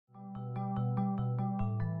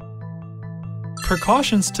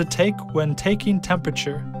Precautions to take when taking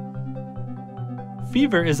temperature.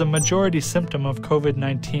 Fever is a majority symptom of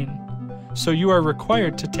COVID-19, so you are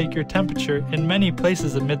required to take your temperature in many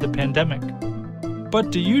places amid the pandemic.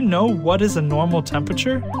 But do you know what is a normal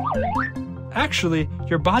temperature? Actually,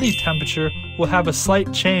 your body temperature will have a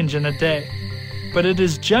slight change in a day, but it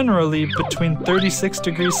is generally between 36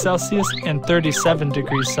 degrees Celsius and 37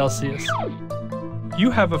 degrees Celsius. You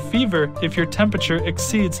have a fever if your temperature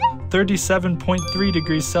exceeds 37.3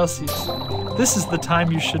 degrees Celsius. This is the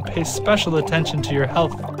time you should pay special attention to your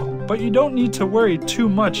health. But you don't need to worry too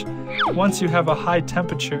much once you have a high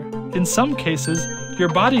temperature. In some cases, your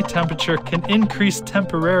body temperature can increase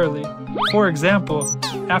temporarily. For example,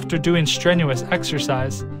 after doing strenuous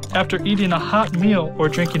exercise, after eating a hot meal or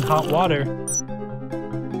drinking hot water,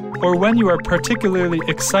 or when you are particularly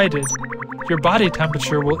excited, your body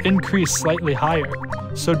temperature will increase slightly higher.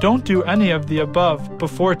 So don't do any of the above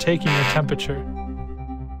before taking your temperature.